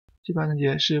这盘呢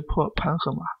也是破盘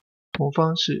和马，红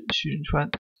方是许银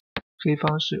川，黑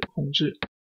方是洪智，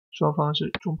双方是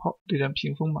中炮对战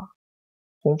屏风马。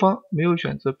红方没有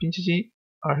选择兵7进，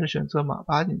而是选择马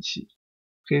8进7。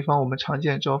黑方我们常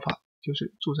见招法就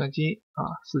是卒3进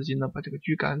4进呢把这个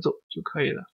车赶走就可以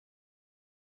了。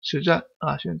实战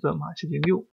选择马7进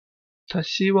6，他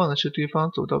希望的是对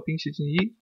方走到兵7进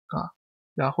1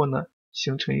然后呢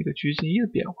形成一个车进1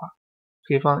的变化，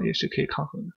黑方也是可以抗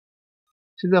衡的。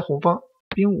现在红方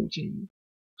兵5进1，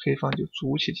黑方就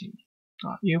卒7进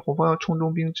1因为红方要冲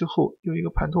中兵之后有一个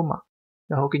盘头马，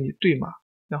然后给你对马，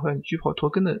然后让你车炮脱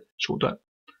根的手段。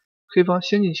黑方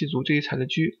先进7卒，这一踩的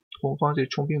车，红方这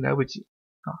冲兵来不及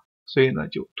所以呢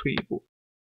就退一步。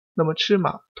那么吃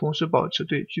马同时保持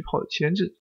对车炮的牵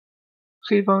制，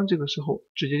黑方这个时候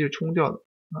直接就冲掉了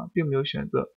并没有选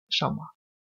择上马。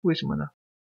为什么呢？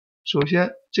首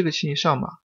先这个棋你上马，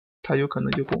他有可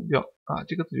能就拱掉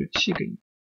这个子就弃给你，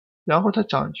然后他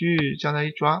长车将来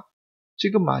一抓，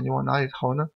这个马你往哪里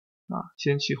逃呢？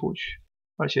先弃后取，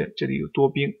而且这里有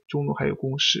多兵，中路还有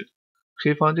攻势，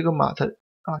黑方这个马他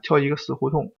跳一个死胡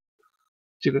同，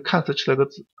这个看似吃了个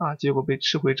子结果被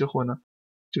吃回之后呢，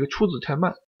这个出子太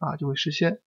慢就会失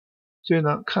先，所以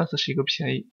呢看似是一个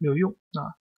便宜没有用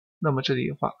那么这里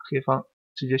的话黑方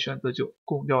直接选择就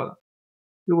拱掉了。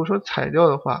如果说踩掉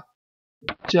的话，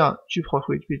这样车炮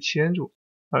会被牵住，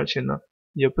而且呢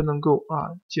也不能够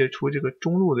解除这个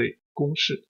中路的攻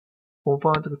势，红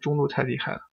方这个中路太厉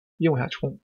害了，硬往下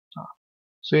冲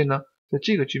所以呢在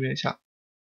这个局面下，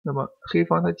那么黑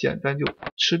方他简单就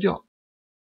吃掉，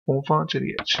红方这里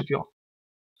也吃掉，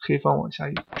黑方往下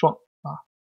一撞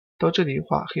到这里的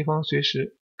话黑方随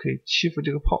时可以欺负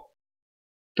这个炮，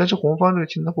但是红方这个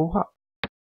棋他不怕，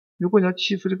如果你要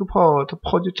欺负这个炮，它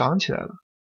炮就长起来了，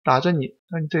打着你，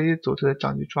那你再一走它再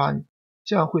长去抓你，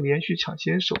这样会连续抢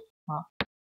先手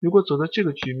如果走到这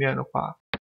个局面的话，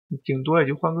你顶多也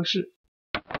就换个士。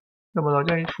那么老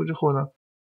将一出之后呢，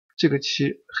这个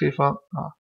棋黑方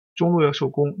中路要受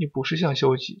攻，你补士象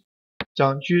消极，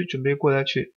长车准备过来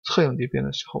去策应这边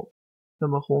的时候，那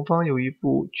么红方有一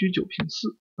步车9平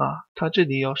4他这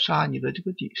里要杀你的这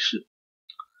个底士。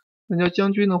那你要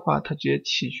将军的话，他直接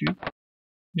弃车，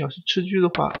你要是吃车的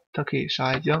话，他可以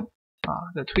杀一将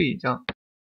再退一将，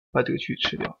把这个车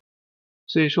吃掉。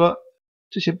所以说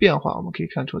这些变化我们可以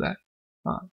看出来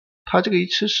他这个一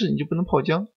吃士你就不能炮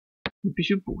将，你必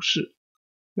须补士，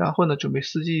然后呢准备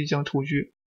伺机一将出车，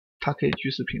他可以车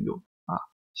4平6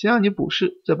先让你补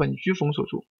士，再把你车封锁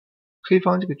住，黑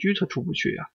方这个车他出不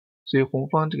去所以红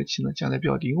方这个棋呢将来比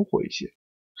较灵活一些，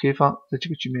黑方在这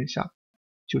个局面下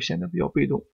就显得比较被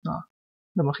动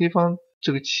那么黑方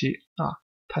这个棋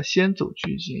他先走车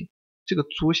进，这个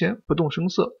卒先不动声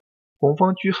色，红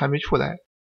方车还没出来，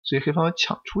所以黑方要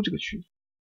抢出这个车。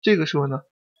这个时候呢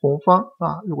红方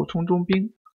如果冲中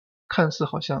兵，看似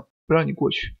好像不让你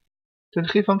过去，但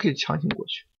是黑方可以强行过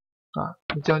去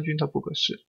你将军他不合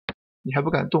适，你还不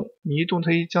敢动，你一动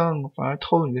他一将反而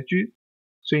掏了你的车，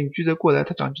所以你车再过来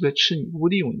他长车再吃你，不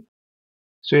利用你，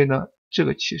所以呢这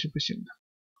个棋是不行的。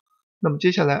那么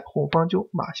接下来红方就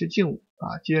马7进5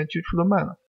既然车出的慢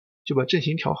了，就把阵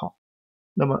型调好，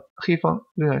那么黑方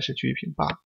仍然是车1平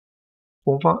8，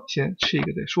红方先吃一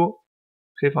个再说，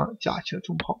黑方架起了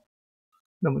中炮，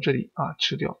那么这里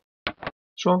吃掉，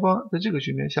双方在这个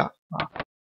局面下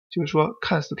就是说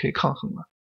看似可以抗衡了，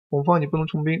红方你不能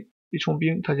冲兵，一冲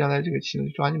兵他将来这个棋呢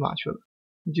就抓你马去了，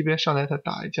你这边上来他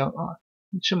打一将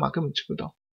你吃马根本吃不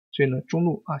到，所以呢中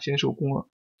路先受攻了。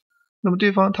那么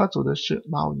对方他走的是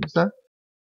马5进3，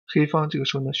黑方这个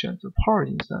时候呢选择炮2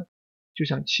进3，就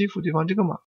想欺负对方这个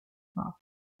马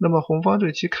那么红方这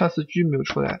个棋看似车没有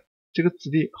出来，这个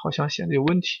子弟好像显得有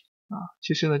问题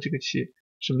其实呢这个棋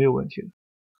是没有问题的，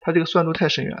他这个算度太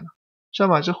深远了。上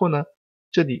马之后呢，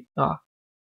这里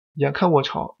眼看卧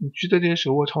槽，你车在这个时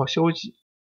候卧槽消极，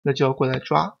那就要过来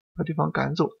抓，把对方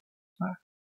赶走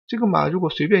这个马如果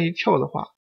随便一跳的话，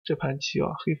这盘棋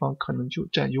黑方可能就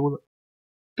占优了。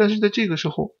但是在这个时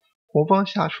候红方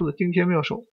下出了惊天妙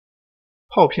手，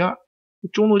炮平2，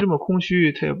中路这么空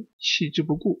虚他也弃之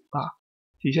不顾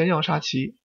底下让杀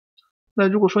棋。那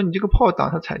如果说你这个炮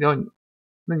挡他踩掉你，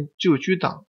那你只有车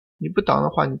挡，你不挡的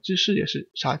话你支士也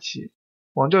是杀棋，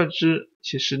往这儿支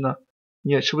其实呢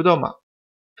你也吃不到马，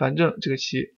反正这个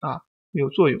棋没有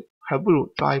作用，还不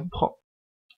如抓一步炮。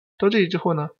到这里之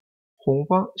后呢，红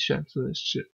方选择的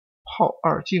是炮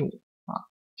2进5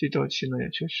这招棋呢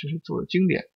也确实是走的经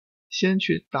典，先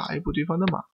去打一步对方的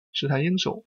马，使他应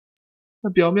手。那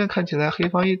表面看起来黑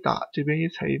方一打，这边一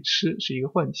踩一吃是一个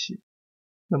换棋，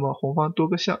那么红方多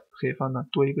个象，黑方呢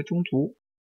多一个中途，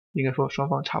应该说双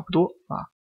方差不多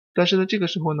但是呢这个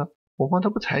时候呢红方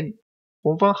他不踩你，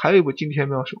红方还有一步惊天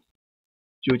妙手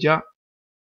9家。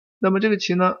那么这个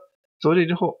棋呢走这里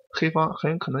之后，黑方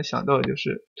很可能想到的就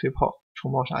是退炮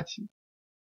重炮杀棋，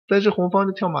但是红方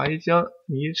这跳马一将，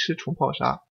你一吃重炮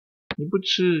杀，你不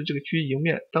吃这个车迎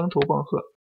面当头棒喝，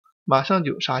马上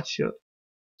就杀棋了，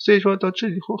所以说到这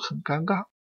里以后很尴尬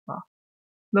啊。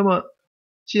那么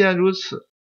既然如此，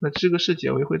那这个式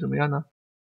解围会怎么样呢？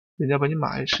人家把你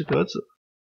马一吃得子，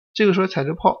这个时候踩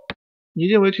着炮，你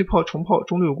认为退炮重炮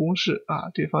中路有攻势啊，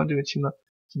对方这个棋呢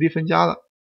子弟分家了，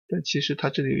但其实他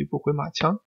这里有一步回马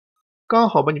枪，刚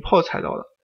好把你炮踩到了，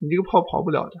你这个炮跑不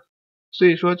了的，所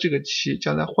以说这个棋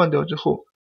将来换掉之后，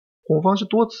红方是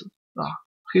多子啊，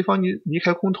黑方你离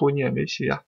开空头你也没棋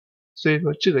啊，所以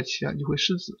说这个棋啊你会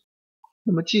失子。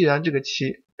那么既然这个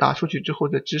棋打出去之后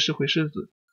再支士会失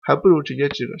子，还不如直接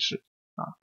支个士啊，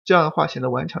这样的话显得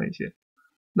顽强一些。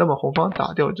那么红方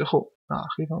打掉之后啊，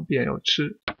黑方必然要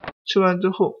吃完之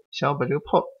后想要把这个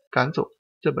炮赶走，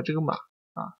再把这个马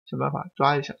啊想办法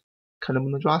抓一下，看能不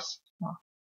能抓死啊。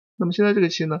那么现在这个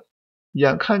棋呢，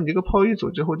眼看你这个炮一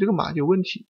走之后，这个马就有问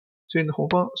题，所以呢红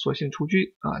方索性出车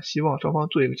啊，希望双方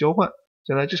做一个交换，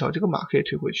将来至少这个马可以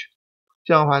退回去，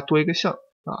这样的话多一个象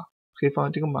啊，黑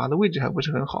方这个马的位置还不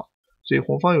是很好，所以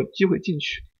红方有机会进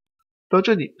去。到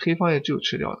这里黑方也只有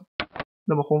吃掉了，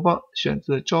那么红方选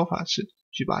择招法是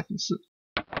车8进4，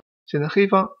现在黑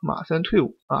方马3退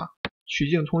5啊，曲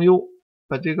径通幽，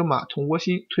把这个马从窝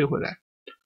心退回来，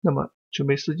那么准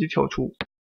备伺机跳出，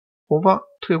红方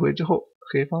退回之后，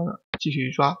黑方呢继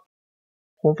续抓，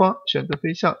红方选择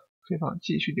飞象，黑方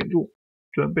继续顶住，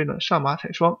准备呢上马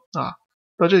踩双啊。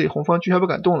到这里红方车还不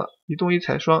敢动了，一动一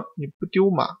踩双，你不丢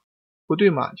马不对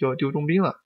马就要丢中兵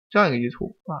了，这样一个意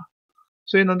图啊。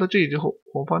所以呢到这里之后，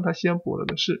红方他先补了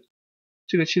个士，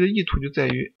这个棋的意图就在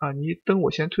于啊，你等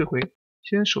我先退回，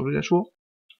先守住再说。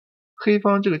黑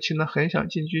方这个棋呢很想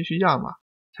进车去压马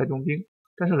踩中兵，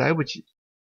但是来不及，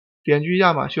点车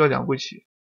压马需要2步棋，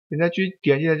人家车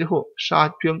点进来之后杀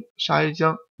兵杀一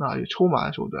将啊，有抽马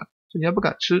的手段，这你还不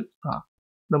敢吃啊，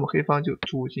那么黑方就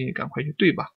主进赶快去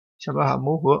对吧，想办法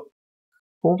谋和。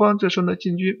红方这时候呢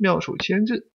进车妙手牵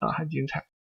制啊，很精彩，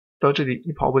到这里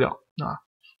你跑不了啊，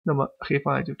那么黑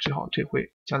方也就只好退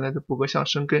回，将来的补个象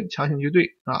生根强行去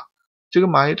对啊。这个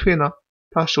马一退呢，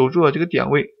他守住了这个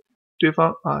点位，对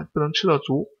方啊不能吃到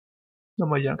卒，那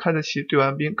么眼看着棋对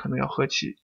完兵可能要和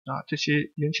棋啊，这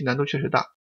棋引起难度确实大。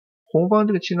红方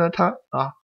这个棋呢他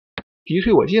啊敌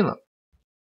退我进了，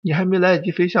你还没来得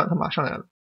及飞象他马上来了，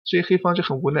所以黑方是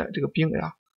很无奈，这个兵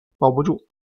呀保不住，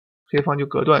黑方就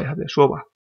隔断一下再说吧。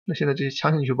那现在这些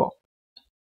强行去保，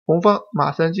红方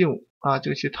马3进5啊，这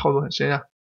个棋套路很深啊，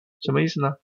什么意思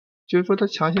呢？就是说他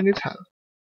强行给踩了，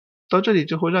到这里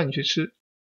之后让你去吃，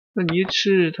那你一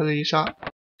吃他再一杀，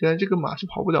现在这个马是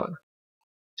跑不了的，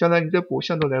将来你再补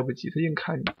象都来不及，他硬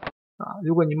看你啊。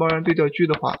如果你贸然对掉车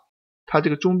的话，他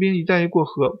这个中兵一旦一过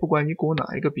河，不管你拱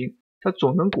哪一个兵，他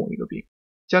总能拱一个兵，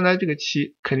将来这个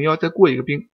棋肯定要再过一个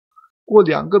兵，过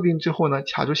2个兵之后呢，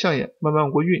卡住象眼慢慢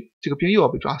往过运，这个兵又要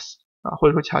被抓死啊，或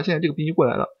者说卡现这个兵就过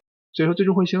来了，所以说最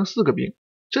终会形成4个兵，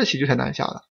这棋就太难下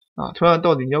了啊。同样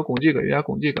道理，你要拱这个，人家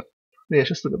拱这个，那也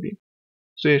是4个兵，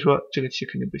所以说这个棋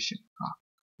肯定不行啊。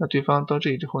那对方到这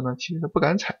里之后呢，其实他不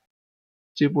敢踩，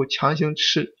这一步强行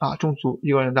吃啊，中卒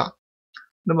1个人大。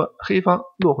那么黑方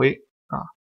落回啊，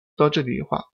到这里的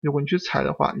话，如果你去踩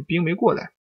的话，你兵没过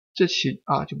来，这棋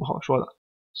啊就不好说了。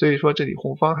所以说这里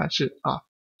红方还是啊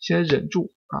先忍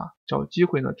住啊，找机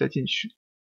会呢再进去，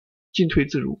进退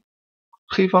自如。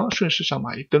黑方顺势上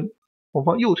马一蹬，红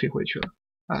方又退回去了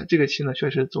啊，这个棋呢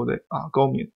确实走的啊高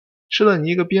明，吃了你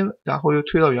一个兵，然后又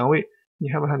推到原位，你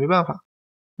还把他没办法。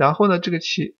然后呢这个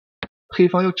棋黑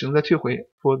方又只能再退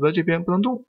回，否则这边不能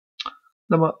动。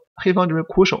那么黑方准备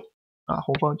苦守啊，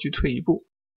红方车退1步，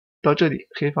到这里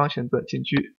黑方选择进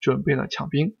车，准备了抢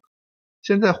兵。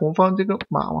现在红方这个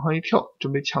马往上一跳，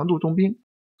准备强渡中兵，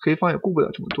黑方也顾不了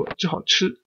这么多，只好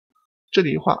吃。这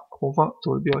里的话红方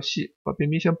走的比较细，把边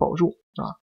兵先保住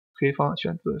啊，黑方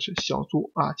选择的是小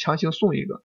卒啊，强行送一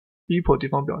个，逼迫对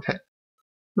方表态。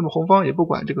那么红方也不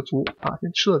管这个卒啊，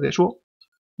先吃了再说。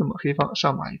那么黑方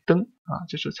上马一蹬啊，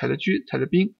这是踩着车踩着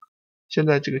兵，现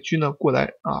在这个车呢过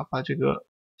来啊，把这个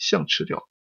象吃掉，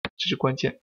这是关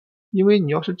键。因为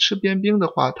你要是吃边兵的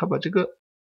话，他把这个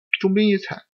中兵一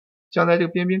踩，将来这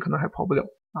个边兵可能还跑不了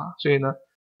啊，所以呢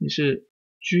你是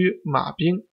车马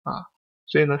兵啊，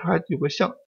所以呢他还有个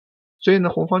象，所以呢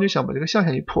红方就想把这个象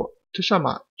限一破，这上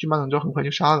马车马冷招很快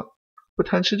就杀了，不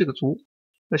贪吃这个卒。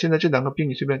那现在这2个兵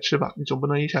你随便吃吧，你总不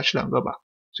能一下吃2个吧，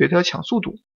所以他要抢速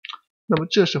度。那么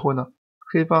这时候呢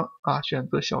黑方啊选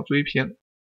择小卒一平，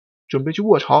准备去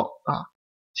卧槽啊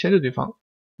牵制对方，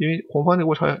因为红方这个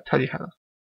卧槽也太厉害了，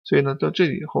所以呢，到这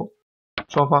里以后，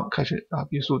双方开始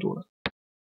比速度了。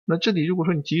那这里如果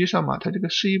说你急于上马，他这个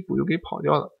士一步又给跑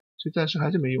掉了，所以暂时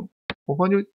还是没用。红方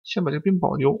就先把这个兵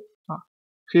保留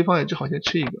黑方也只好先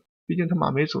吃一个，毕竟他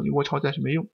马没走，你卧槽暂时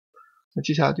没用。那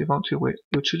接下来对方退回，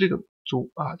又吃这个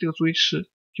卒这个卒一吃，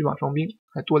车马双兵，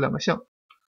还多2个象，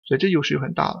所以这优势就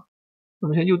很大了。那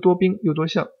么现在又多兵又多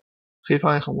象，黑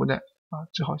方也很无奈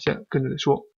只好先跟着再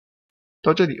说。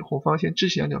到这里红方先支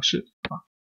起2角士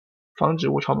防止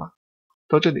卧槽马。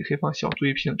到这里黑方小卒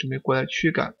一平，准备过来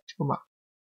驱赶这个马。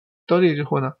到这里之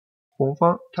后呢，红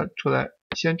方他出来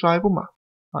先抓一步马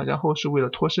然后是为了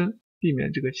脱身，避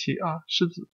免这个棋失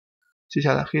子。接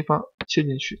下来黑方切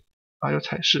进去要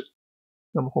踩士，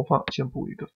那么红方先补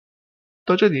一个。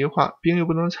到这里的话兵又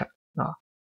不能踩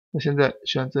那现在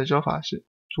选择招法是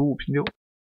卒5平6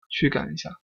驱赶一下，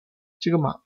这个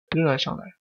马仍然上来。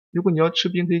如果你要吃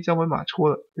兵，可以将我马抽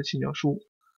了，这棋你要输，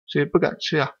所以不敢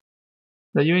吃呀。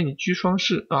那因为你车双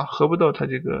士合不到他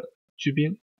这个车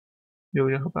兵，没有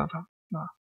任何办法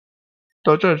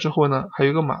到这儿之后呢，还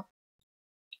有一个马，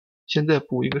现在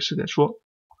补一个士再说。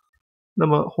那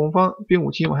么红方兵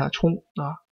5进往下冲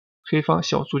黑方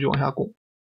小卒就往下拱。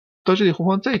到这里红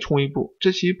方再冲一步，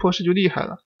这棋一破势就厉害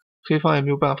了，黑方也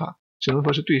没有办法，只能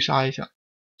说是对杀一下。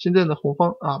现在呢红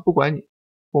方不管你，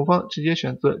红方直接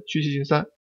选择车7进3，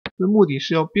那目的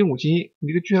是要兵5进1，你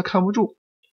这个车还看不住。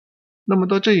那么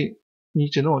到这里你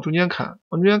只能往中间看，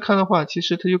往中间看的话，其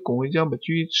实他就拱一将把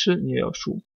车一吃，你也要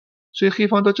输。所以黑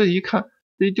方到这里一看，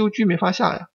这一丢车没法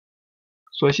下呀，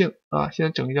索性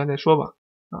先整一将再说吧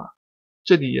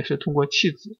这里也是通过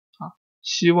弃子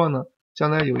希望呢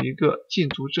将来有一个进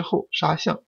卒之后杀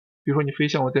象，比如说你飞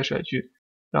象我再甩车，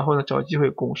然后呢找机会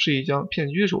拱士一将骗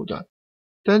车的手段。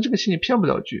但是这个棋你骗不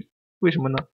了车，为什么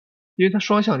呢？因为它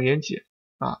双象连接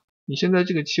你现在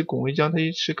这个棋拱一将，它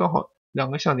一吃刚好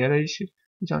2个象连在一起，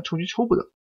你想抽车抽不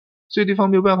得，所以对方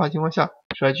没有办法情况下，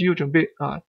甩车又准备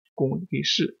拱给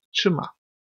士吃马，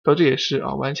到这也是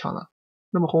顽强了。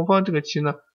那么红方这个棋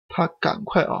呢，他赶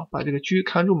快把这个车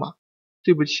看住马，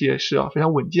这步棋也是非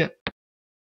常稳健。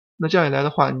那这样一来的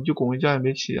话，你就拱一将也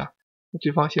没棋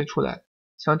对方先出来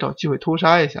想找机会偷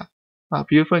杀一下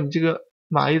比如说你这个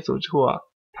马一走之后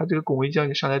他这个拱一将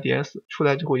你上来点死，出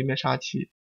来之后一面杀棋。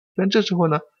但这时候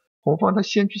呢，红方他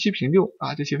先车7平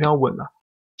6这棋非常稳了，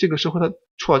这个时候他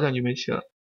出好将就没棋了。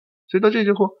所以到这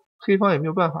之后黑方也没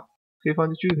有办法，黑方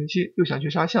就车6平7又想去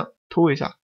杀象偷一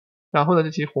下，然后呢这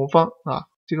棋红方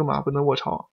这个马不能卧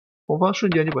槽，红方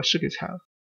瞬间就把士给踩了。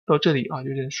到这里就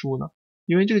认输了，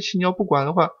因为这个棋你要不管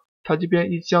的话，他这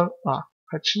边一将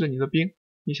还吃着你的兵，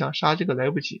你想杀这个来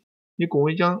不及，你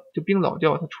拱一将就兵老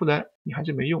掉，他出来你还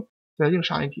是没用，再硬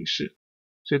杀你底士。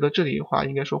所以到这里的话，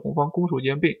应该说红方攻守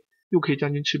兼备，又可以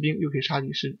将军吃兵，又可以杀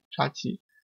底士杀棋。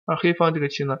而黑方这个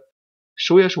棋呢，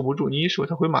守也守不住，你一守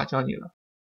他回马将你了，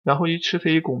然后一吃他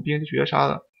一拱兵就绝杀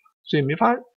了，所以没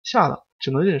法下了，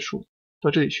只能认输。到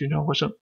这里许银川获胜。